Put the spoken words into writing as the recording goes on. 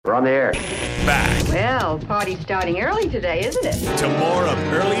We're on the air. Back Well, party's starting early today, isn't it? to more of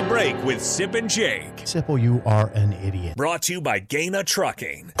Early Break with Sip and Jake. Sipple, you are an idiot. Brought to you by Gaina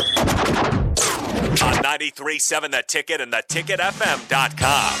Trucking. On 93.7 The Ticket and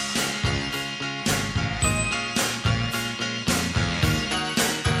theticketfm.com.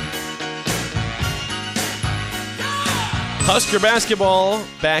 Husker basketball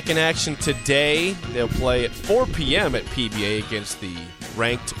back in action today. They'll play at 4 p.m. at PBA against the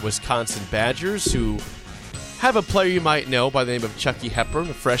ranked Wisconsin Badgers, who have a player you might know by the name of Chucky Hepburn,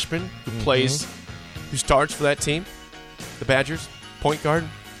 a freshman who starts for that team, the Badgers, point guard.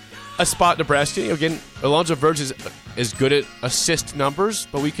 A spot Nebraska. Again, Alonzo Verge is good at assist numbers,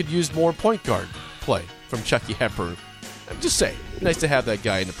 but we could use more point guard play from Chucky Hepburn. I'm just saying, nice to have that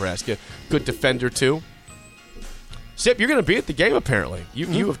guy in Nebraska. Good defender, too. Sip, you're going to be at the game, apparently.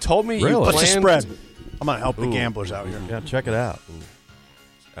 You have told me you planned. What's the spread? I'm going to help the gamblers out here. Yeah, check it out.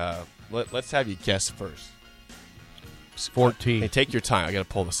 Let's have you guess first. 14. Hey, take your time. I got to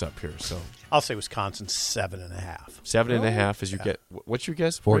pull this up here. So I'll say Wisconsin 7.5. 7.5 is your guess. What's your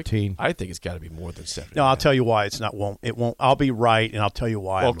guess? 14. I think it's got to be more than 7. No, I'll tell you why. It won't. I'll be right, and I'll tell you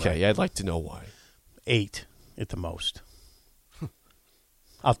why. Okay, I'm right. yeah, I'd like to know why. 8 at the most.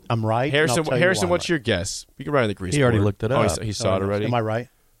 I'm right. Harrison, what's your guess? You can write on the grease. He already board. looked it Oh, up. he saw it already. Am I right?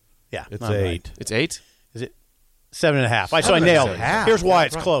 Yeah, It's I'm 8. right. It's 8. Is it 7.5? So I nailed it. 7.5. Here's why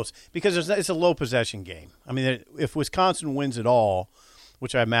it's Right. close. Because it's a low possession game. I mean, if Wisconsin wins it all,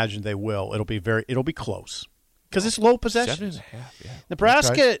 which I imagine they will, it'll be close. Because it's low possession. 7.5. Yeah.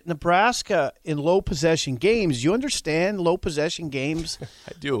 Nebraska in low possession games. You understand low possession games?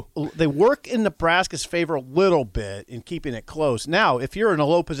 I do. They work in Nebraska's favor a little bit in keeping it close. Now, if you're in a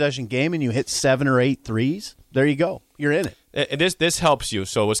low possession game and you hit 7 or 8 threes, there you go. You're in it. And this helps you.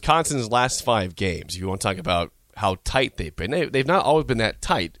 So Wisconsin's last 5 games, if you want to talk about how tight they've been. They've not always been that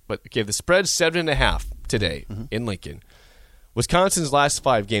tight, but okay, the spread's 7.5 today in Lincoln. Wisconsin's last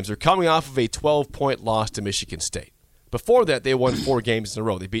 5 games are coming off of a 12-point loss to Michigan State. Before that, they won 4 games in a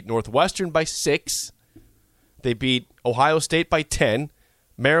row. They beat Northwestern by 6. They beat Ohio State by 10,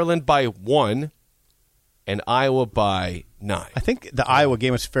 Maryland by 1, and Iowa by 9. I think the Iowa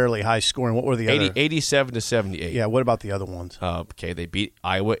game was fairly high scoring. What were the other? 87 to 78. Yeah, what about the other ones? Okay, they beat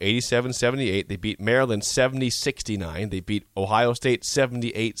Iowa 87-78. They beat Maryland 70-69. They beat Ohio State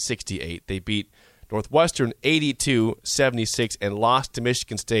 78-68. They beat Northwestern 82-76 and lost to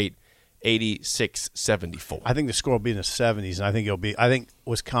Michigan State 86-74. I think the score will be in the 70s, and I think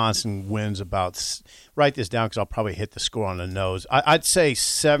Wisconsin wins about – write this down because I'll probably hit the score on the nose. I'd say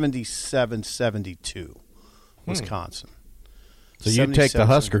 77-72, Wisconsin. So you take the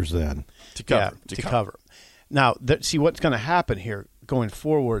Huskers then. To cover. Yeah, to cover. Now, see what's going to happen here going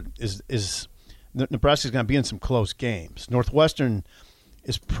forward is Nebraska's going to be in some close games. Northwestern –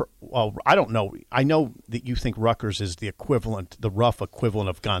 I don't know. I know that you think Rutgers is the rough equivalent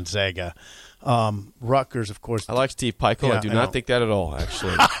of Gonzaga. Rutgers, of course. I like Steve Peichel. Yeah, I do I not know. think that at all,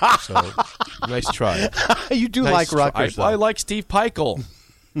 actually. So, nice try. You do Nice like try. Rutgers, though. I like Steve Peichel.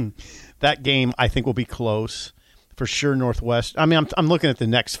 That game, I think, will be close. For sure, Northwest. I mean, I'm looking at the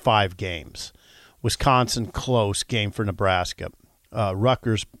next 5 games. Wisconsin, close game for Nebraska.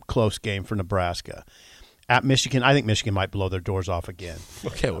 Rutgers, close game for Nebraska. At Michigan, I think Michigan might blow their doors off again.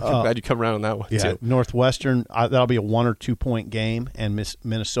 Okay, well, I'm glad you come around on that one, Yeah, too. Northwestern, that'll be a 1 or 2 point game, and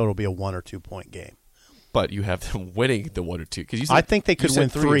Minnesota will be a 1 or 2 point game. But you have them winning the 1 or 2. Because I think they could win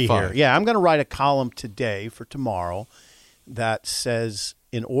 3 and 5. here. Yeah, I'm going to write a column today for tomorrow that says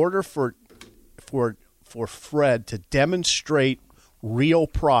in order for Fred to demonstrate real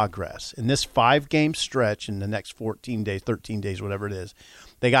progress in this 5-game stretch in the next 14 days, 13 days, whatever it is,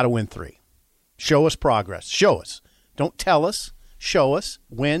 they got to win 3. Show us progress. Show us. Don't tell us. Show us.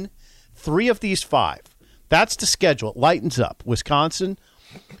 Win 3 of these 5. That's the schedule. It lightens up. Wisconsin,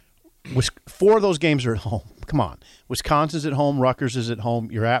 4 of those games are at home. Come on. Wisconsin's at home. Rutgers is at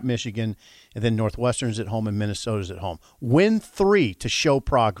home. You're at Michigan. And then Northwestern's at home and Minnesota's at home. Win 3 to show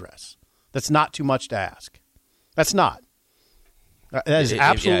progress. That's not too much to ask. That's not. That is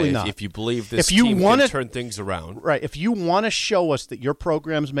absolutely not. If you believe this team can turn things around. Right. If you want to show us that your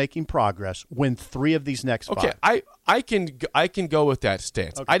program's making progress, win 3 of these next 5. Okay, I can go with that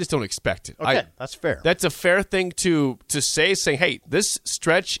stance. Okay. I just don't expect it. Okay, that's fair. That's a fair thing to say, saying, hey, this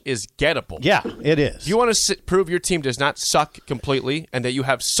stretch is gettable. Yeah, it is. You want to prove your team does not suck completely and that you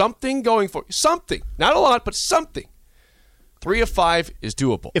have something going for you. Something. Not a lot, but something. 3 of 5 is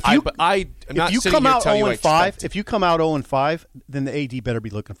doable. If you come out 0-5, if you come out 0-5, then the AD better be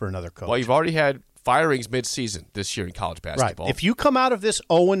looking for another coach. Well, you've already had firings mid-season this year in college basketball. Right. If you come out of this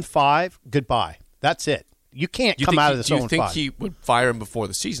 0-5, goodbye. That's it. You can't come out of this 0-5. Do you think he would fire him before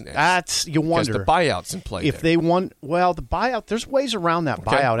the season ends? That's, you wonder. Because the buyout's in play. If there. they won, well, the buyout, there's ways around that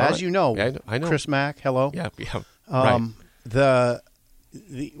buyout, right. as you know. Yeah, I know. Chris Mack, hello. Yeah. Right.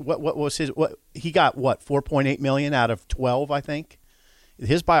 What was his? What he got? What, $4.8 million out of 12? I think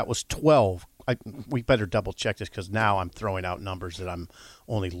his buyout was 12. We better double check this because now I'm throwing out numbers that I'm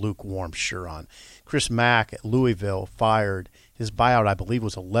only lukewarm sure on. Chris Mack at Louisville fired. His buyout, I believe,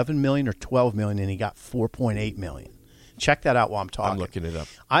 was $11 million or $12 million, and he got $4.8 million. Check that out while I'm talking. I'm looking it up.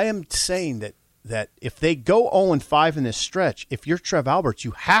 I am saying that if they go 0-5 in this stretch, if you're Trev Alberts,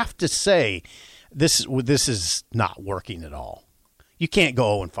 you have to say this is not working at all. You can't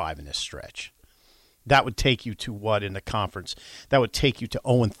go 0-5 in this stretch. That would take you to what in the conference? That would take you to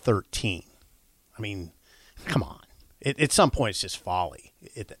 0-13. I mean, come on. At some point, it's just folly.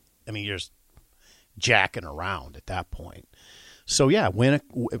 You're just jacking around at that point. So, yeah,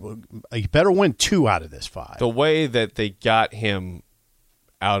 you better win 2 out of this 5. The way that they got him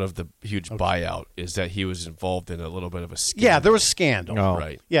out of the huge buyout is that he was involved in a little bit of a scandal. Yeah, there was scandal. Oh.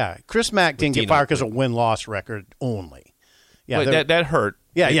 Right. Yeah, Chris Mack didn't get fired because of win-loss record only. Yeah, but that hurt.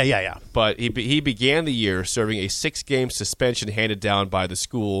 Yeah. But he began the year serving a 6-game suspension handed down by the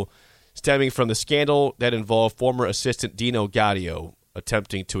school stemming from the scandal that involved former assistant Dino Gaudio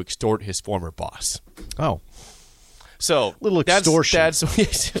attempting to extort his former boss. Oh. So little extortion.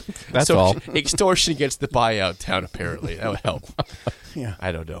 That's all. Extortion gets the buyout down, apparently. That would help. Yeah.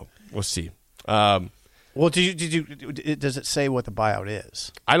 I don't know. We'll see. Well, does it say what the buyout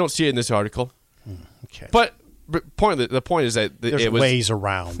is? I don't see it in this article. Okay. But the point is that there's it was ways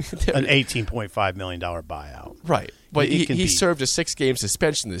around an $18.5 million buyout. Right. But he served a 6-game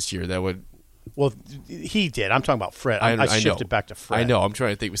suspension this year that would. Well, he did. I'm talking about Fred. I shifted back to Fred. I know. I'm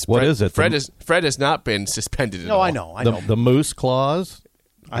trying to think. What is it? Fred has not been suspended at all. No, I know. The Moose Clause?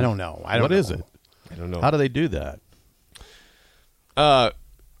 I don't know. What is it? I don't know. How do they do that?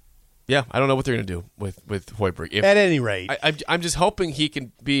 Yeah, I don't know what they're going to do with Hoiberg. At any rate. I'm just hoping he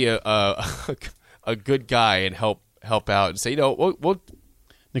can be a good guy and help out and say, we'll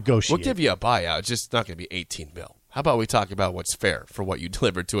negotiate. We'll give you a buyout. It's just not going to be $18 million. How about we talk about what's fair for what you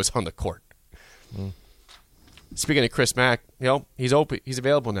delivered to us on the court? Speaking of Chris Mack, he's open. He's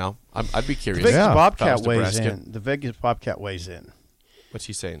available now. I'd be curious. The Vegas Bobcat if I was weighs Nebraska. in. The Vegas Bobcat weighs in. What's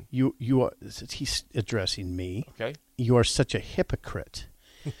he saying? You are. He's addressing me. Okay. You are such a hypocrite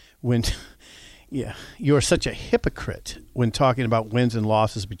when. Yeah, you are such a hypocrite when talking about wins and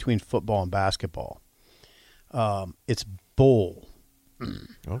losses between football and basketball. It's bull.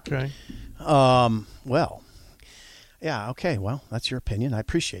 Okay. Well. Yeah, okay. Well, that's your opinion. I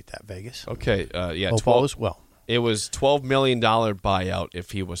appreciate that, Vegas. Okay. Yeah. Hope all is well. It was $12 million buyout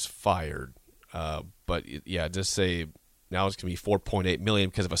if he was fired. But yeah, just say now it's going to be $4.8 million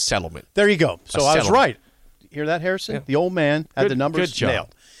because of a settlement. There you go. So I was right. Hear that, Harrison? Yeah. The old man had the numbers good job.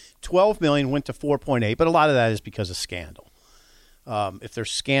 nailed. $12 million went to $4.8, but a lot of that is because of scandal. If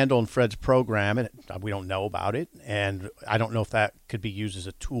there's scandal in Fred's program, we don't know about it, and I don't know if that could be used as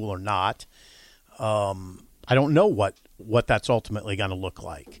a tool or not. I don't know what that's ultimately going to look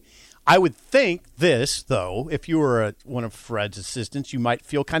like. I would think this, though, if you were one of Fred's assistants, you might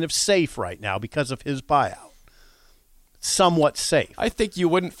feel kind of safe right now because of his buyout. Somewhat safe. I think you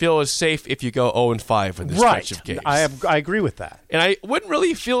wouldn't feel as safe if you go 0-5 in this stretch of games. I agree with that. And I wouldn't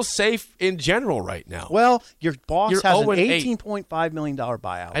really feel safe in general right now. Well, your boss You're has an 0-8. $18.5 million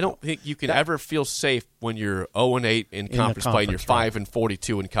buyout. I don't think you can ever feel safe when you're 0-8 in conference play and you're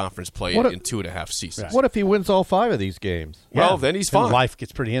 5-42 in conference play in 2.5 seasons. Right. What if he wins all 5 of these games? Well, then he's fine. Life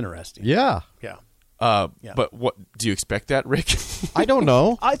gets pretty interesting. Yeah. Yeah. But what do you expect that, Rick? I don't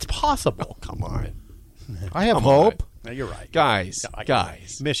know. It's possible. Come on. I have hope. No, you're right. Guys.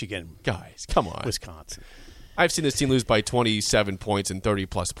 Michigan. Guys, come on. Wisconsin. I've seen this team lose by 27 points and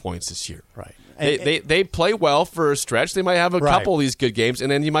 30-plus points this year. Right. They play well for a stretch. They might have a couple of these good games,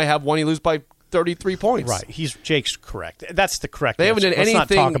 and then you might have one you lose by 33 points. Right. Jake's correct. That's the correct They haven't answer. done Let's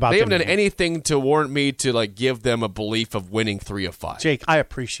anything. not talk about They haven't them done anything to warrant me to give them a belief of winning 3 of 5. Jake, I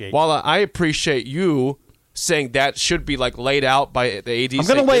appreciate While I appreciate you saying that should be laid out by the AD. I'm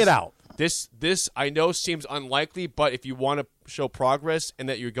going to lay it out. This I know seems unlikely, but if you want to show progress and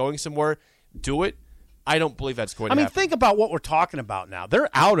that you're going somewhere, do it. I don't believe that's going to happen. Think about what we're talking about now. They're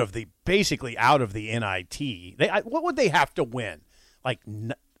basically out of the NIT. What would they have to win?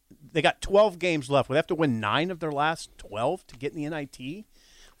 They got 12 games left. Would they have to win 9 of their last 12 to get in the NIT?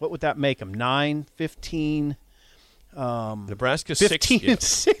 What would that make them? 9, 15. Nebraska 15 and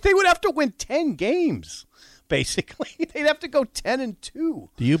 6. They would have to win 10 games. Basically, they'd have to go 10-2. Do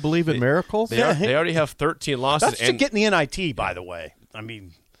you believe in miracles? They already have 13 losses. That's to get in the NIT, by the way. I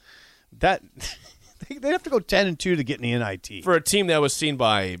mean, that They'd have to go 10-2 to get in the NIT. For a team that was seen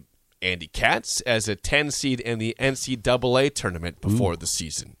by Andy Katz as a 10 seed in the NCAA tournament before the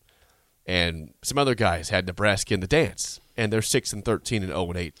season. And some other guys had Nebraska in the dance. And they're 6-13 and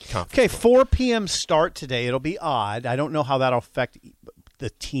 0-8 conference. Okay, 4 p.m. start today. It'll be odd. I don't know how that'll affect the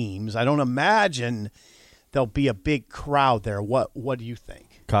teams. I don't imagine there'll be a big crowd there. What do you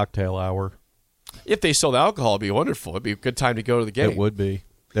think? Cocktail hour. If they sold alcohol, it'd be wonderful. It'd be a good time to go to the game. It would be.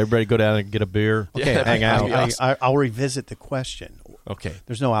 Everybody go down and get a beer. Okay, Yeah, hang that'd out. be awesome. I'll revisit the question. Okay.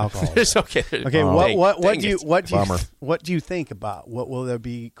 There's no alcohol. It's okay. Okay, Dang what it. do you think about what will there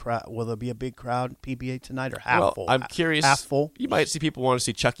be will there be a big crowd PBA tonight or half Well, full? I'm curious. Half full? You might see people want to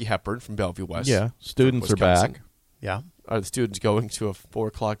see Chucky Hepburn from Bellevue West. Yeah, students are Wisconsin. back. Yeah. Are the students going to a 4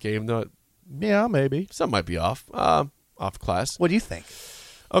 o'clock game? No, Yeah, maybe. some might be off class. What do you think?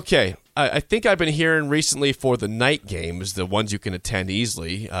 Okay, I think I've been hearing recently for the night games, the ones you can attend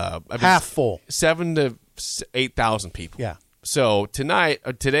easily. Half full. 7,000 to 8,000 people. Yeah. So today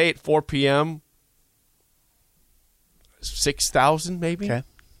at 4 p.m., 6,000 maybe. Okay.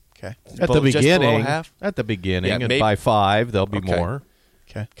 At Below- the just below beginning. half? At the beginning, Yeah, and maybe- by 5 there'll be Okay. more.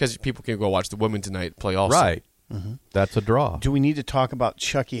 Okay. Because people can go watch the women tonight play also. Right. That's a draw. Do we need to talk about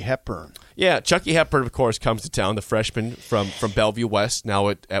Chucky Hepburn? Yeah, Chucky Hepburn, of course, comes to town, the freshman from Bellevue West, now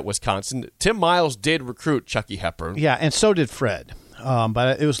at Wisconsin. Tim Miles did recruit Chucky Hepburn. Yeah, and so did Fred.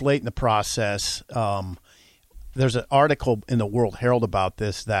 But it was late in the process. There's an article in the World Herald about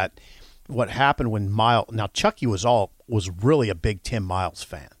this, that what happened when Miles – now, Chucky was really a big Tim Miles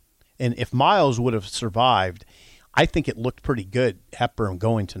fan. And if Miles would have survived, I think it looked pretty good, Hepburn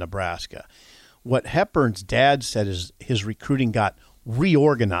going to Nebraska. What Hepburn's dad said is his recruiting got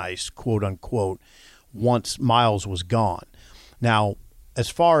reorganized, quote unquote, once Miles was gone. Now, as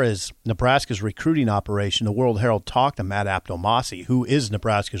far as Nebraska's recruiting operation, the World Herald talked to Matt Abdelmassi, who is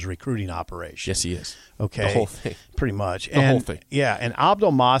Nebraska's recruiting operation. Yes, he is. Okay. The whole thing. Pretty much. The whole thing. Yeah, and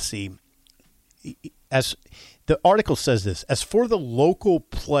Abdelmassi, as the article says this, as for the local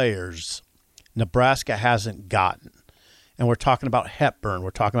players Nebraska hasn't gotten, and we're talking about Hepburn, we're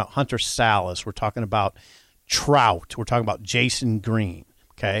talking about Hunter Salas, we're talking about Trout, we're talking about Jason Green,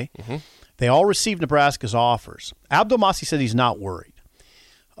 okay? Mm-hmm. They all received Nebraska's offers. Abdelmassi said he's not worried.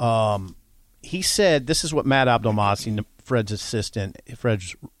 He said, this is what Matt Abdelmassi, Fred's assistant,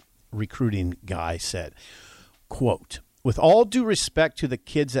 Fred's recruiting guy, said, quote, with all due respect to the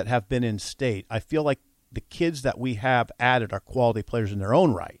kids that have been in state, I feel like the kids that we have added are quality players in their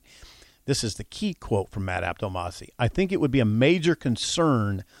own right. This is the key quote from Matt Abdelmassi. I think it would be a major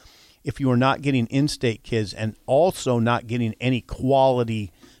concern if you are not getting in-state kids and also not getting any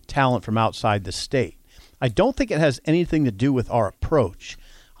quality talent from outside the state. I don't think it has anything to do with our approach.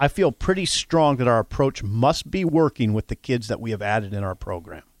 I feel pretty strong that our approach must be working with the kids that we have added in our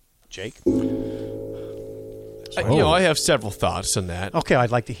program. Jake? I have several thoughts on that. Okay,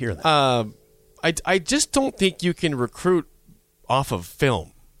 I'd like to hear that. I just don't think you can recruit off of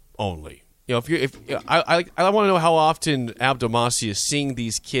film only. You know, I want to know how often Abdelmassi is seeing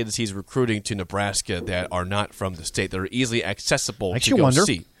these kids he's recruiting to Nebraska that are not from the state, that are easily accessible Makes to you go wonder.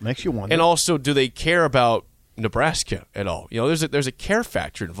 see. Makes you wonder. And also, do they care about Nebraska at all? You know, there's a care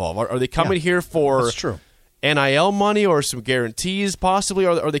factor involved. Are they coming here for That's true. NIL money or some guarantees possibly?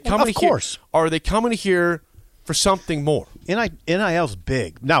 Are they coming of here? course. Are they coming here for something more? NIL's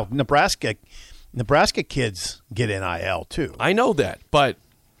big. Now, Nebraska kids get NIL too. I know that, but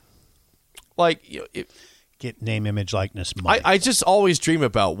like, Get name, image, likeness money. I just always dream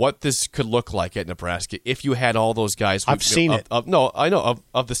about what this could look like at Nebraska if you had all those guys. I've seen it. No, I know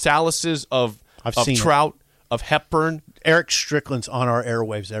of the Salases, of seen Trout, of Hepburn. Eric Strickland's on our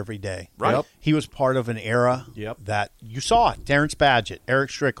airwaves every day. Right. Yep. He was part of an era that you saw it. Terrence Badgett,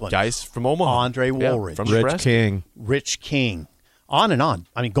 Eric Strickland, Guys from Omaha. Andre Woolridge, from Rich Nebraska. King. Rich King, on and on.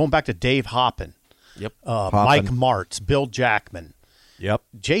 I mean, going back to Dave Hoppin, Yep. Mike Martz, Bill Jackman. Yep.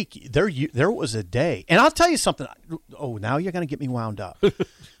 Jake, there was a day, and I'll tell you something. Oh, now you're going to get me wound up,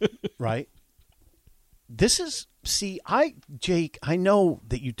 right? Jake, I know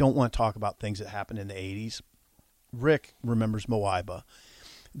that you don't want to talk about things that happened in the 80s. Rick remembers Moiba.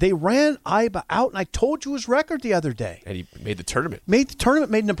 They ran Iba out, and I told you his record the other day. And he made the tournament.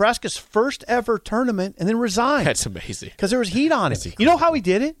 Made Nebraska's first ever tournament, and then resigned. That's amazing. Because there was heat on him. You know how he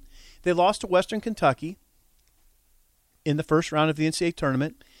did it? They lost to Western Kentucky in the first round of the NCAA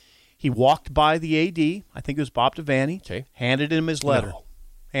tournament. He walked by the AD, I think it was Bob Devaney, Okay. handed him his letter. No.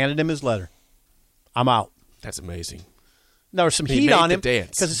 Handed him his letter. I'm out. That's amazing. There was some He heat made on the him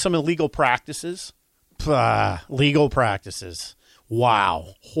dance. because of some illegal practices. Legal practices.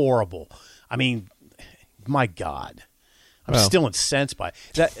 Wow. Horrible. I mean, my God. I'm still incensed by it.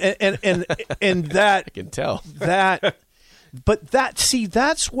 That. And that I can tell.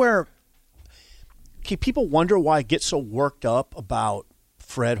 That's where people wonder why I get so worked up about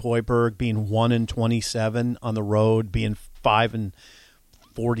Fred Hoiberg being 1-27 on the road, being 5-42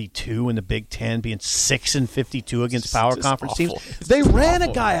 in the Big Ten, being 6-52 against power conference awful. teams. They ran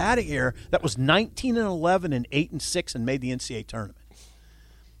a guy out of here that was 19-11 and 8-6 and made the NCAA tournament.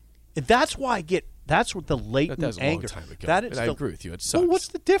 And that's why I get. That's what the latent That was a anger. long time ago. That is I agree with you. It sucks. Well, what's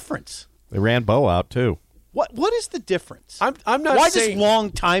the difference? They ran Bo out, too. What is the difference? I'm not Why saying. does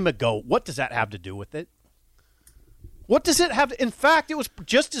long time ago? What does that have to do with it? What does it have to? In fact, it was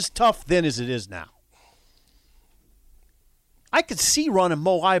just as tough then as it is now. I could see running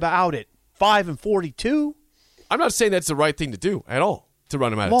Mo Iba out at 5-42. I'm not saying that's the right thing to do at all. To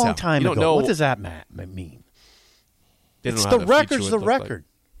run him out of town. Long time you ago. don't know, What does that mean? they don't It's know how the future record's would the look like. record.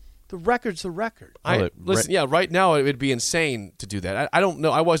 The record's the record. Listen, right now it would be insane to do that. I don't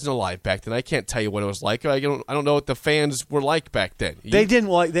know. I wasn't alive back then. I can't tell you what it was like. I don't know what the fans were like back then. They didn't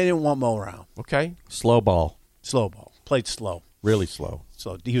want Mo around. Okay. Slow ball. Slow ball. Played slow. Really slow.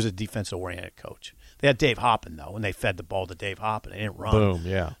 So he was a defensive-oriented coach. They had Dave Hoppin, though, and they fed the ball to Dave Hoppin. They didn't run. Boom,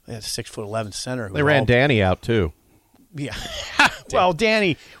 yeah. They had a 6'11" center. They ran Danny out, too. Yeah. Well,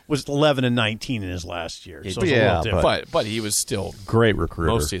 Danny was 11-19 in his last year. So it's a little different. But he was still Great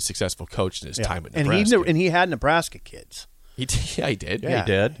recruiter. mostly a successful coach in his time at and Nebraska. he had Nebraska kids. He did. Yeah, he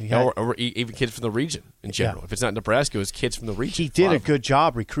did. He had- Or even kids from the region in general. Yeah. If it's not Nebraska, it was kids from the region. He did lot a of them. good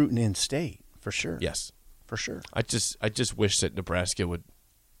job recruiting in state, for sure. Yes. For sure. I just wish that Nebraska would,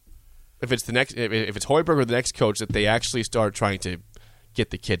 if it's Hoiberg or the next coach, that they actually start trying to get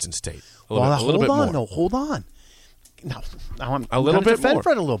the kids in state a little bit more. Hold on. Now I'm A little gonna bit defend more.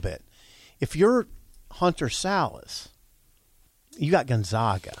 Fred a little bit. If you're Hunter Salas, you got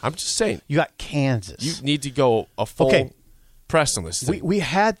Gonzaga. I'm just saying, You got Kansas. you need to go a full Okay. press on this thing. We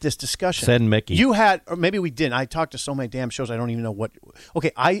had this discussion. Send Mickey. You had, or maybe we didn't. I talked to so many damn shows I don't even know what.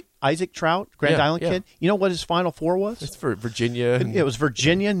 Okay, Isaac Trout, Grand Yeah, Island yeah. kid. You know what his Final Four was? It's for Virginia. It was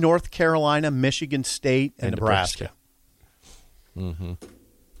Virginia, North Carolina, Michigan State, and Nebraska. Mm-hmm.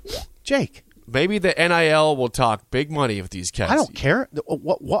 Jake, Maybe the NIL will talk big money with these cats. I don't care.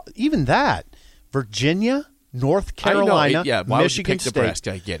 What? Even that. Virginia, North I know, Carolina, yeah, why Michigan would you pick State.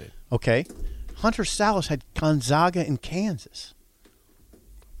 Nebraska? I get it. Okay. Hunter Salas had Gonzaga and Kansas.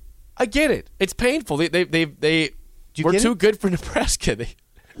 I get it. It's painful. They you were get too it? good for Nebraska.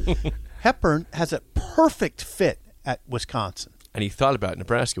 Hepburn has a perfect fit at Wisconsin And he thought about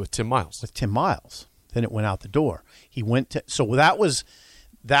Nebraska with Tim Miles. with Tim Miles. Then it went out the door. He went to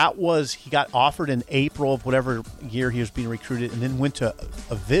that was he got offered in April of whatever year he was being recruited, and then went to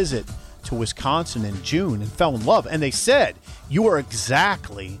a visit to Wisconsin in June and fell in love. And they said, "You are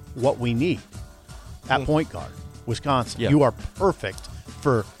exactly what we need at point guard, Wisconsin. Yeah. You are perfect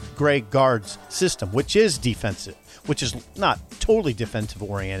for Greg Gard's system, which is defensive, which is not totally defensive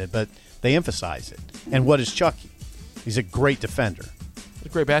oriented, but they emphasize it. And what is Chucky? He's a great defender. He's a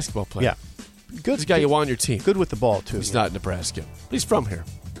great basketball player. Yeah, good. He's a guy you want on your team. Good with the ball too. He's not in Nebraska. He's from here.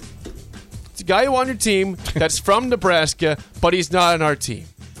 It's a guy you want on your team that's from Nebraska, but he's not on our team.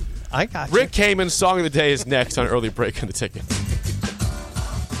 I got you. Rick Heyman's Song of the Day is next on Early Break on the Ticket.